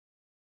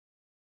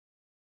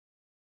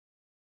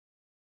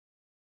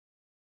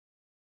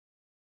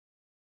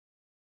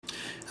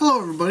Hello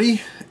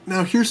everybody.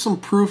 Now here's some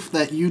proof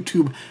that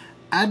YouTube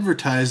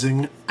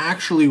advertising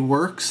actually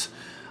works.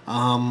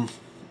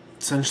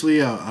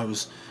 Essentially I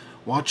was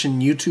watching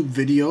YouTube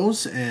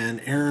videos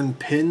and Aaron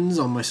Pynn's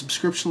on my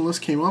subscription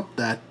list came up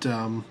that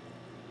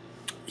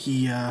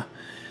he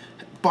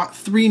bought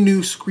 3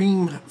 new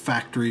Scream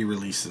Factory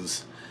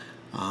releases.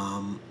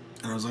 And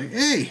I was like,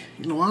 hey,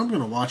 you know what, I'm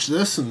gonna watch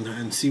this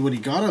and see what he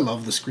got. I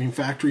love the Scream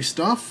Factory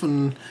stuff,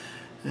 and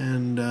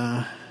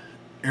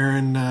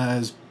Aaron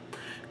is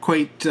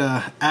quite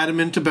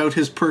adamant about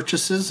his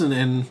purchases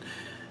and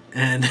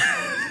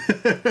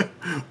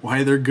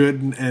why they're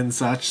good and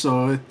such.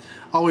 So it's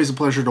always a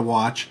pleasure to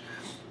watch.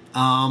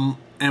 And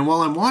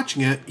while I'm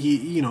watching it,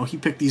 he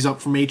picked these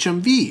up from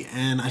HMV,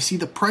 and I see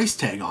the price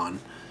tag on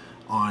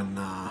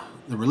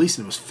the release,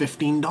 and it was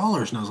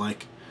 $15, and I was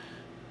like,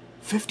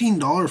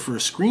 $15 for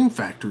a Scream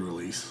Factory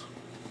release?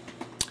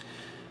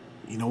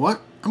 You know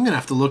what? I'm gonna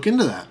have to look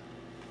into that.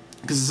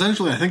 Because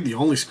essentially, I think the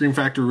only Scream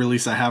Factory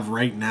release I have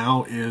right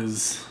now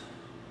is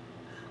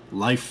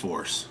Life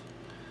Force.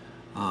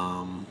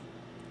 And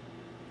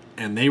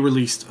they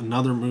released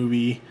another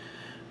movie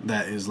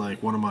that is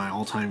like one of my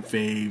all-time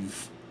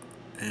fave,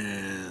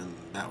 and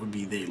that would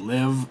be They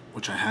Live,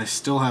 which I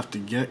still have to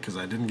get because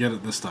I didn't get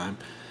it this time.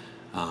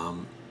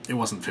 It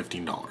wasn't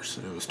 $15.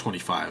 It was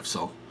 $25,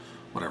 so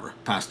whatever.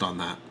 Passed on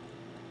that.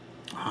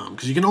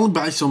 Because you can only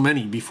buy so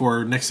many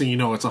before next thing you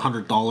know it's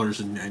 $100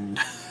 and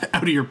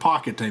out of your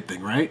pocket type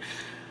thing, right?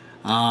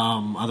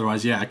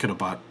 Otherwise, yeah, I could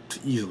have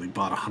easily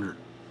bought 100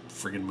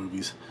 friggin'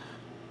 movies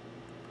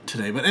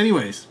today. But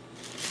anyways,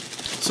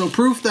 so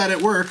proof that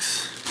it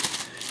works.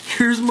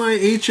 Here's my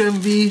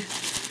HMV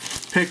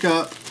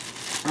pickup.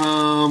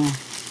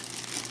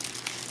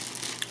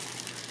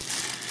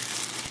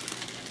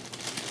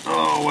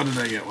 Oh, what did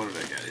I get? What did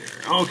I get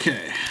here?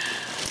 Okay.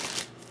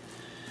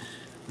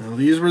 Now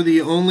these were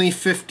the only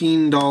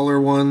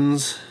 $15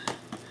 ones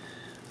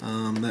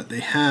that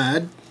they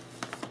had.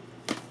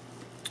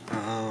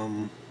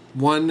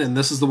 One, and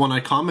this is the one I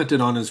commented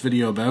on his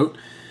video about,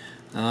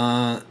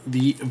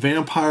 the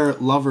Vampire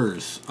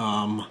Lovers.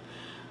 As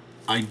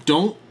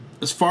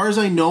far as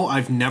I know,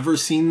 I've never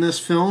seen this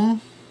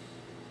film.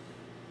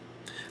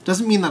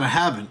 Doesn't mean that I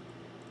haven't,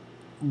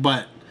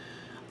 but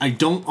I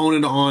don't own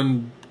it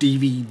on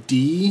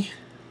DVD.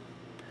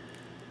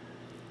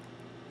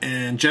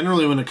 And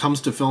generally when it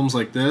comes to films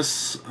like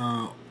this,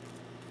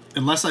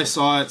 unless I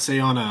saw it, say,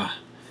 on a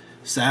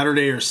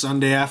Saturday or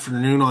Sunday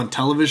afternoon on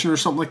television or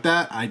something like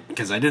that,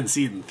 because I didn't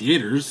see it in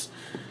theaters.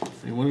 I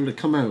mean, when did it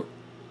come out?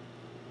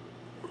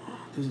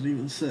 Does it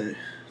even say?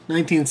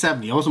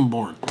 1970. I wasn't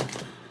born.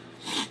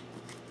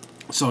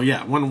 So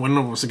yeah, when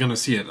was I going to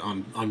see it?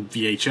 On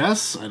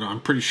VHS? I'm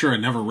pretty sure I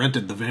never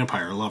rented the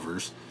Vampire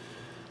Lovers.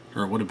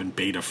 Or it would have been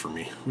Beta for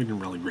me. We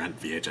didn't really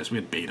rent VHS. We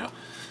had Beta.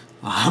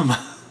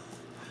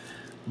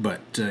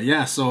 But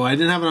yeah, so I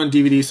didn't have it on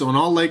DVD, so in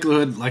all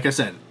likelihood, like I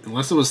said,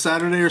 unless it was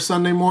Saturday or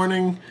Sunday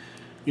morning,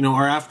 you know,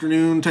 our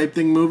afternoon type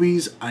thing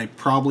movies, I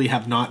probably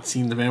have not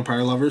seen the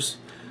Vampire Lovers.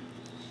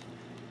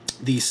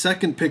 The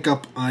second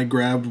pickup I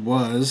grabbed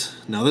was,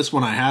 now this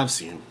one I have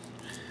seen,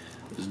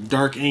 it was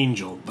Dark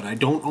Angel, but I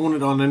don't own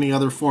it on any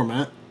other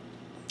format.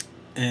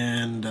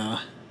 And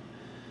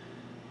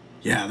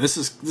yeah, this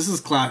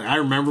is classic. I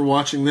remember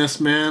watching this,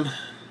 man.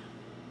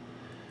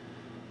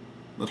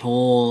 That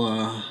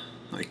whole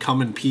like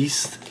come in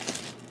peace.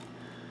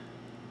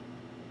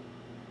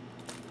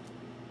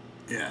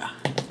 Yeah,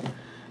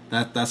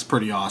 that's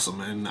pretty awesome,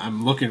 and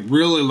I'm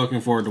really looking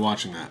forward to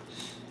watching that.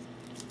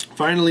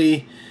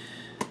 Finally,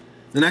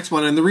 the next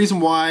one, and the reason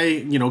why,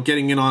 you know,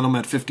 getting in on them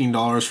at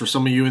 $15 for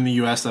some of you in the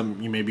U.S.,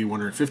 you may be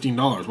wondering,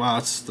 $15.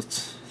 Wow,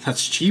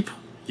 that's cheap.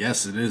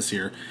 Yes, it is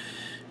here,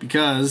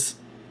 because,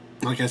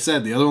 like I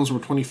said, the other ones were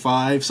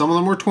 $25. Some of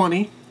them were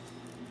 $20.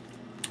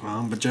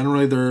 But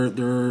generally they're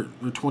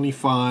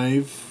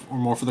 $25 or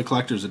more for the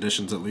collector's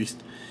editions, at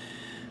least.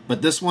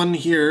 But this one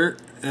here,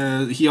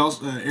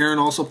 Aaron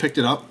also picked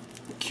it up.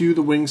 Cue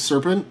the Winged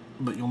Serpent,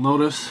 but you'll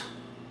notice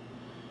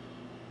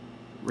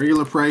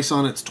regular price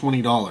on it's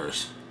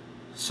 $20.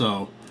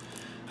 So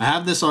I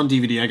have this on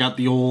DVD. I got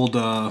the old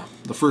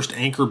the first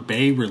Anchor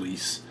Bay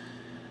release,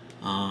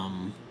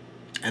 and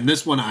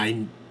this one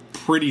I'm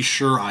pretty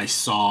sure I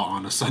saw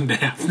on a Sunday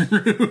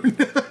afternoon.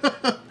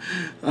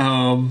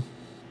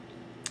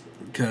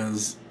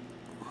 Because,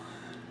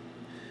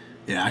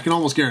 yeah, I can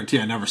almost guarantee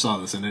I never saw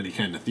this in any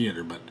kind of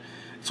theater, but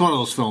it's one of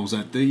those films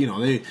that,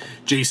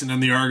 Jason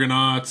and the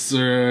Argonauts,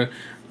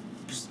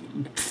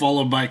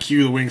 followed by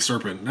Q the Winged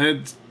Serpent,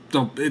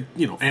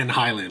 and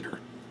Highlander.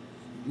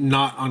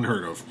 Not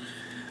unheard of.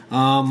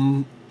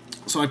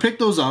 So I picked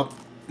those up.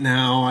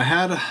 Now,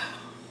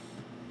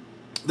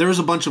 there was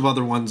a bunch of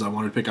other ones I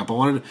wanted to pick up. I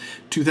wanted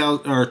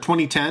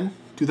 2010.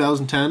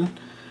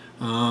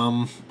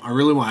 I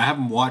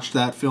haven't watched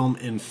that film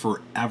in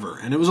forever,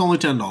 and it was only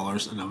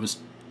 $10, and I was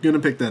gonna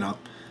pick that up.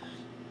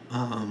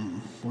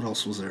 What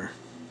else was there?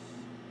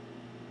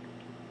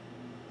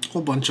 A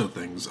whole bunch of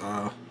things.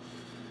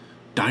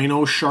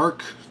 Dino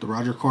Shark, the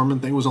Roger Corman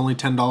thing, was only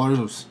 $10.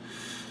 It was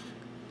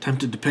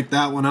Tempted to pick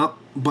that one up,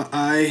 but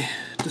I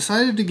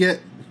decided to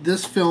get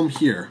this film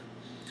here.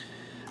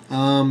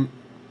 I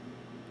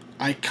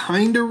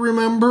kind of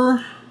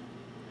remember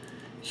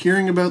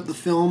hearing about the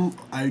film.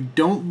 I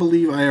don't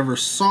believe I ever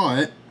saw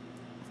it,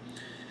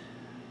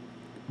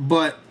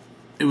 but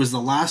it was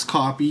the last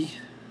copy.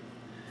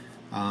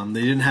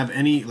 They didn't have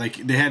any,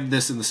 like, they had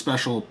this in the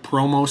special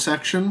promo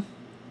section.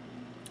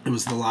 It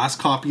was the last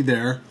copy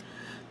there.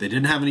 They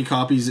didn't have any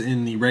copies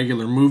in the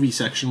regular movie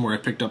section where I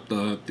picked up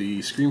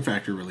the Scream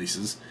Factory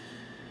releases.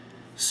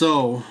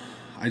 So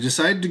I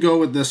decided to go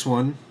with this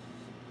one,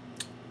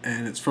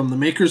 and it's from the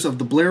makers of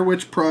the Blair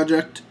Witch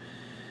Project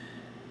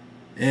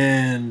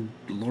and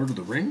Lord of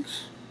the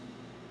Rings.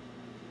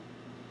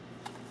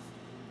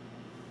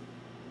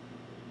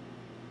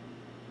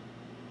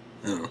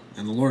 I don't know.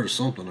 And the Lord of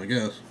something, I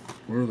guess.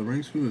 Lord of the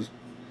Rings? Who is?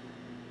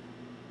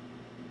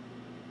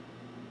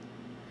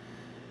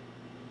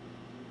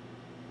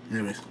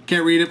 Anyways,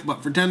 can't read it,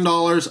 but for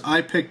 $10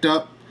 I picked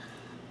up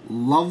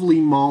Lovely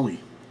Molly.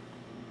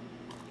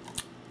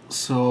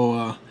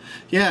 So,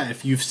 yeah,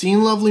 if you've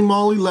seen Lovely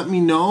Molly, let me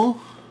know.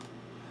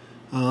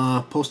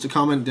 Post a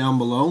comment down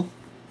below.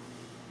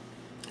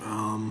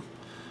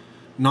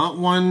 Not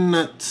one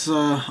that's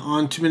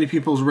on too many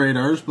people's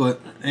radars, but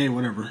hey,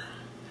 whatever.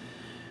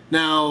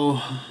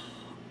 Now,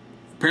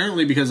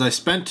 apparently because I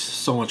spent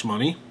so much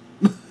money,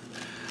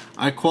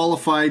 I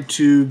qualified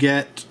to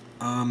get,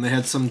 they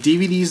had some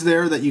DVDs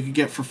there that you could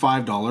get for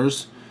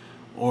 $5,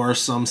 or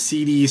some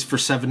CDs for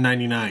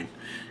 $7.99.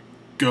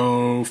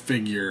 Go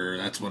figure.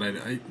 That's what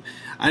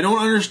I don't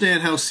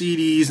understand how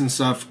CDs and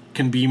stuff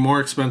can be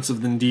more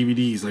expensive than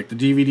DVDs. Like the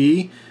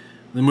DVD,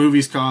 the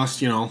movies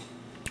cost, you know,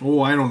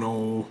 oh, I don't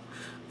know,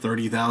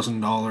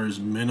 $30,000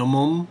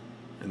 minimum,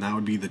 and that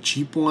would be the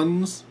cheap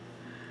ones.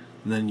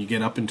 And then you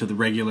get up into the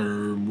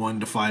regular $1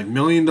 to $5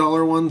 million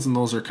ones, and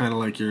those are kind of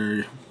like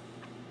your,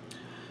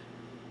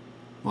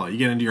 well, you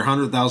get into your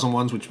 100,000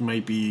 ones, which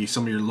might be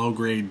some of your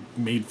low-grade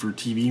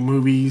made-for-TV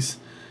movies.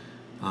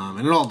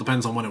 And it all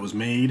depends on when it was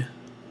made,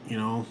 you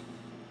know.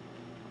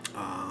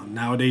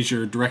 Nowadays,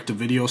 your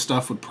direct-to-video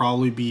stuff would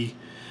probably be,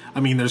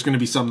 I mean, there's going to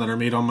be some that are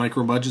made on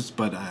micro-budgets,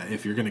 but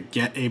if you're going to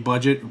get a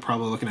budget, you're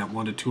probably looking at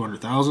 1 to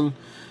 200,000.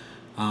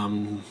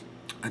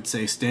 I'd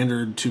say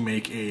standard to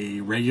make a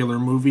regular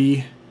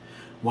movie,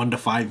 1 to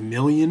 5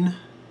 million.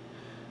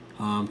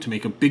 To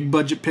make a big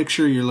budget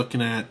picture, you're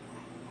looking at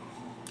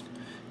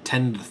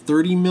 10 to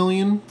 30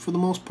 million for the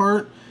most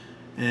part,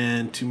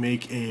 and to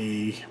make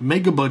a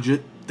mega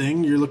budget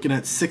thing, you're looking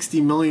at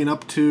 60 million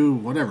up to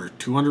whatever,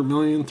 200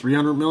 million,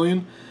 300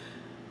 million.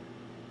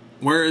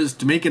 Whereas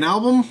to make an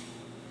album,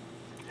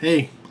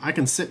 hey, I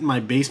can sit in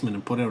my basement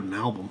and put out an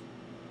album.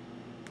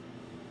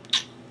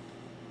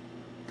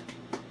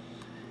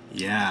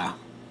 Yeah.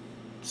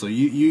 So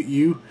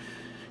you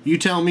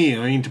tell me.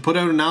 I mean, to put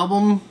out an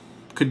album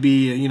could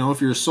be, you know,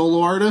 if you're a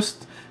solo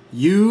artist,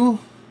 you,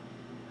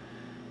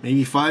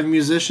 maybe 5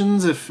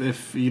 musicians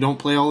if you don't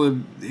play all the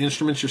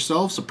instruments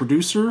yourself, so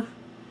producer,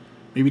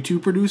 maybe 2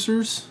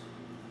 producers.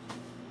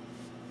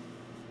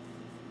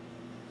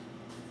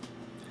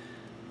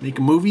 Make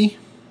a movie.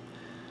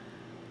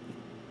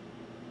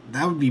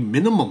 That would be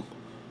minimum.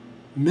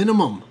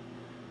 Minimum.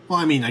 Well,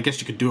 I mean, I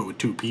guess you could do it with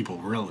 2 people,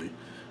 really.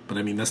 But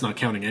I mean, that's not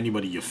counting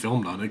anybody you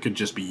filmed on. It could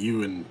just be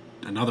you and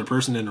another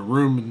person in a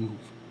room and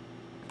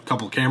a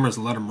couple cameras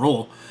and let them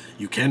roll.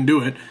 You can do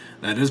it.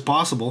 That is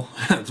possible.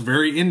 It's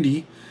very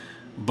indie.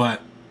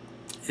 But,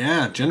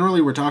 yeah,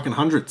 generally we're talking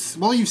hundreds.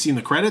 Well, you've seen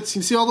the credits.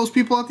 You see all those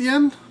people at the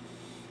end?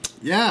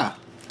 Yeah.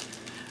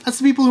 That's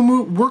the people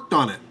who worked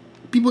on it.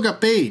 People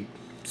got paid.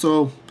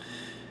 So,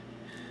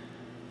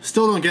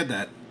 still don't get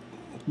that.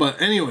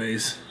 But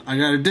anyways, I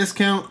got a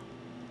discount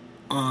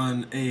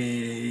on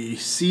a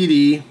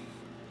CD,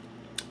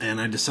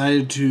 and I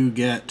decided to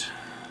get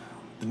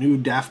the new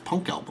Daft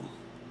Punk album.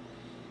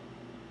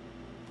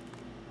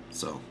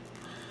 So,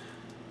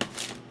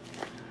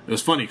 it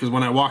was funny because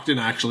when I walked in,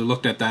 I actually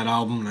looked at that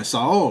album and I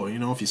saw, oh, you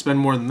know, if you spend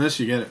more than this,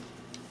 you get it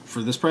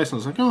for this price. And I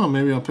was like, oh,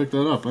 maybe I'll pick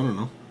that up. I don't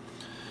know.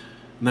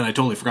 And then I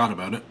totally forgot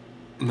about it.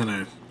 And then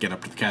I get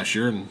up to the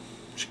cashier and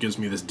she gives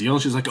me this deal.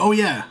 And she's like, oh,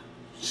 yeah.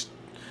 She,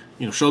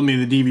 you know, showed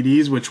me the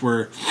DVDs, which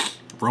were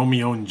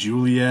Romeo and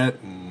Juliet.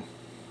 And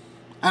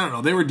I don't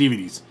know. They were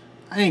DVDs.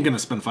 I ain't going to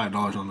spend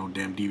 $5 on no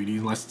damn DVD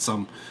unless it's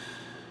some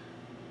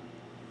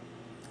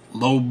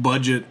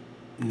low-budget,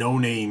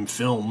 no-name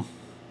film.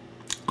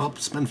 I'll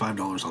spend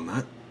 $5 on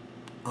that.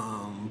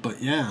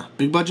 But yeah,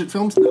 big budget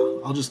films.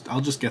 No, I'll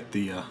just get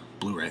the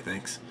Blu-ray.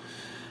 Thanks.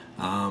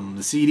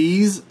 The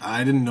CDs,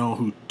 I didn't know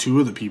who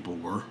 2 of the people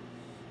were.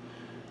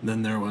 And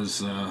then there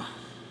was, I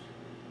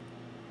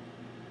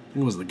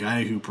think it was the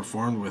guy who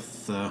performed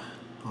with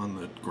on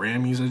the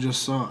Grammys I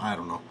just saw. I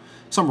don't know,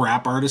 some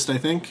rap artist I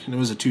think. And it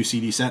was a 2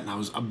 CD set, and I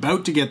was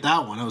about to get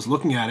that one. I was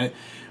looking at it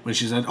when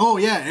she said, "Oh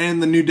yeah,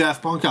 and the new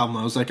Daft Punk album."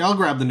 I was like, "I'll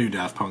grab the new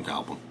Daft Punk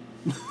album."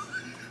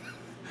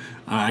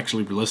 I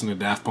actually be listening to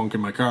Daft Punk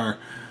in my car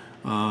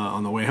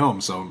on the way home,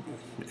 so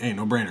hey,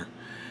 no brainer.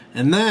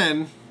 And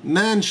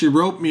then she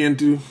roped me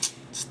into,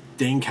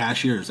 dang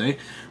cashiers,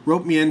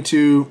 roped me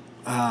into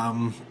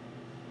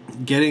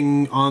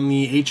getting on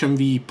the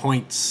HMV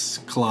points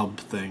club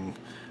thing.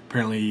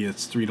 Apparently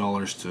it's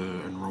 $3 to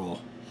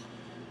enroll.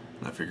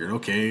 And I figured,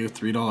 okay,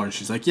 $3.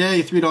 She's like, yeah,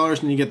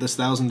 $3 and you get this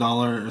 $1,000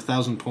 or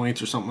 1,000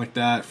 points or something like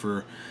that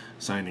for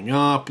signing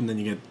up, and then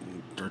you get,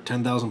 or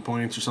 10,000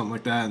 points or something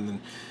like that, and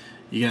then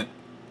you get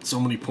so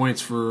many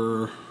points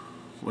for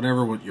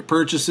whatever what your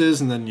purchase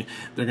is, and then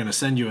they're going to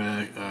send you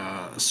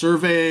a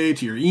survey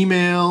to your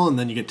email, and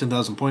then you get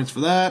 10,000 points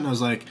for that. And I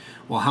was like,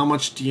 well, how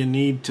much do you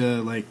need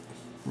to like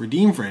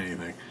redeem for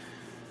anything?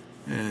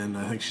 And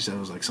I think she said it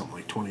was like something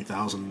like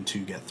 20,000 to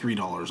get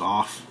 $3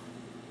 off.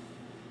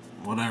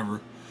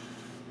 Whatever.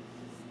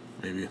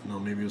 Maybe, no,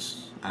 maybe it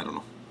was, I don't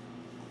know.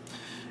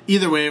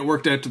 Either way, it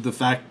worked out to the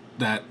fact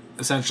that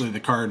essentially the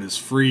card is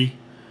free.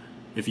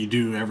 If you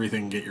do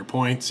everything, get your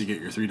points, you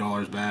get your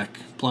 $3 back.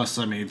 Plus,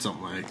 I made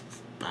something like,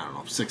 I don't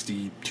know,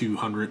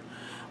 6,200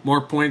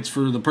 more points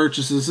for the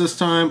purchases this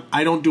time.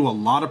 I don't do a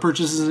lot of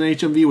purchases in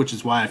HMV, which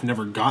is why I've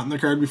never gotten the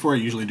card before. I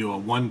usually do a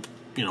one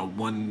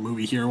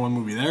movie here, one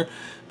movie there.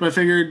 But I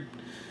figured,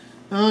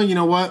 oh, you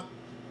know what?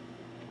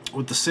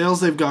 With the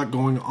sales they've got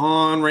going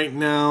on right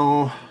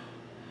now,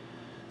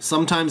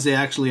 sometimes they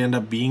actually end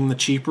up being the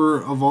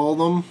cheaper of all of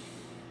them,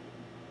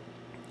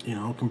 you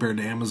know, compared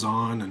to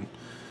Amazon and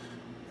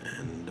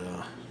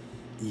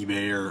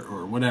eBay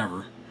or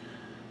whatever.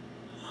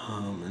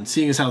 And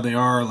seeing as how they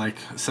are like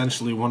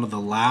essentially one of the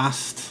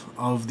last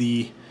of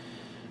the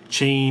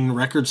chain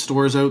record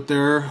stores out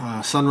there,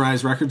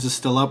 Sunrise Records is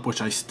still up,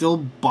 which I still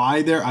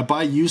buy there. I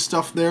buy used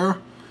stuff there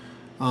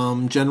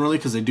generally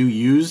because they do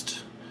used,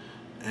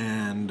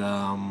 and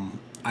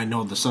I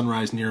know the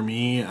Sunrise near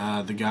me,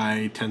 the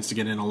guy tends to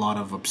get in a lot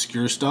of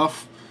obscure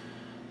stuff,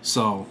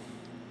 so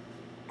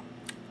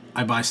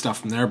I buy stuff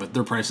from there, but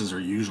their prices are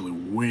usually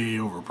way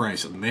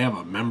overpriced. And they have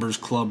a members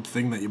club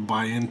thing that you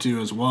buy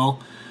into as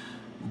well.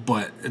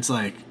 But it's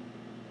like,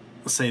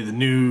 say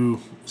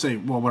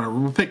well, whatever,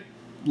 we'll pick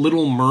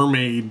Little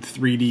Mermaid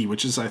 3D,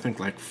 which is I think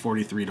like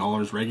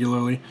 $43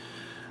 regularly.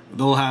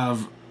 They'll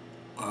have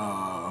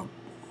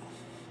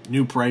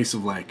new price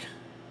of like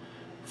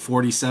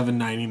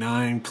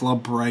 $47.99,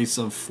 club price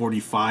of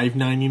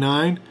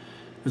 $45.99.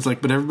 It's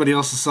like, but everybody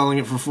else is selling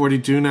it for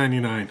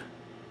 $42.99.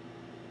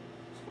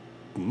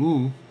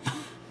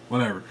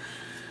 Whatever.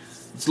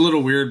 It's a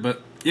little weird,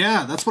 but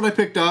yeah, that's what I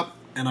picked up,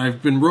 and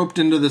I've been roped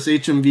into this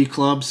HMV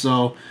club,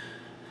 so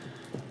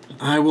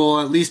I will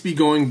at least be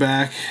going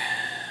back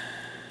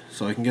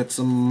so I can get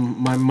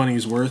my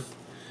money's worth.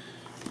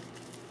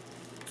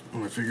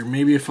 And I figure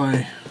maybe if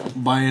I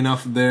buy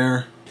enough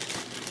there,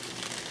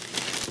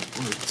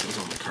 what it says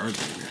on the card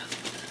thing here.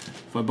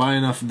 If I buy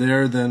enough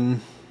there,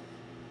 then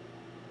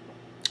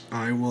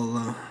I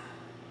will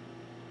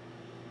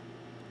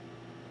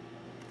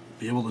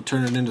be able to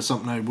turn it into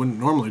something I wouldn't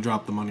normally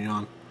drop the money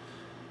on.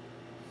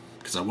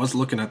 Because I was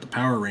looking at the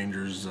Power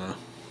Rangers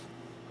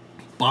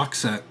box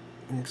set,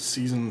 I think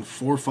season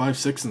 4, 5,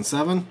 6, and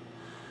 7.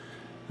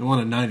 They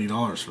wanted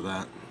 $90 for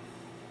that.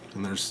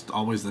 And there's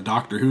always the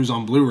Doctor Who's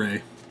on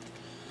Blu-ray.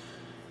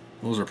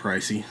 Those are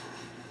pricey.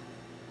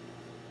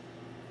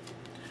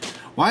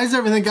 Why has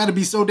everything got to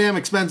be so damn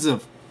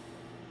expensive?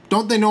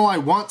 Don't they know I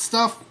want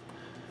stuff?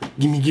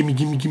 Gimme, gimme,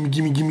 gimme, gimme,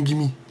 gimme, gimme,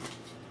 gimme.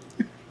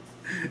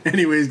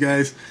 Anyways,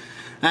 guys,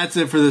 that's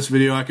it for this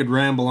video. I could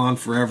ramble on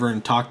forever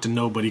and talk to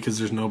nobody because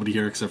there's nobody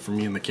here except for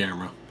me and the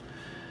camera.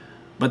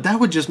 But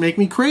that would just make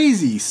me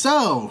crazy.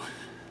 So,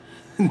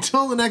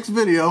 until the next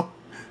video,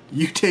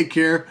 you take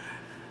care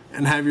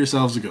and have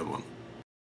yourselves a good one.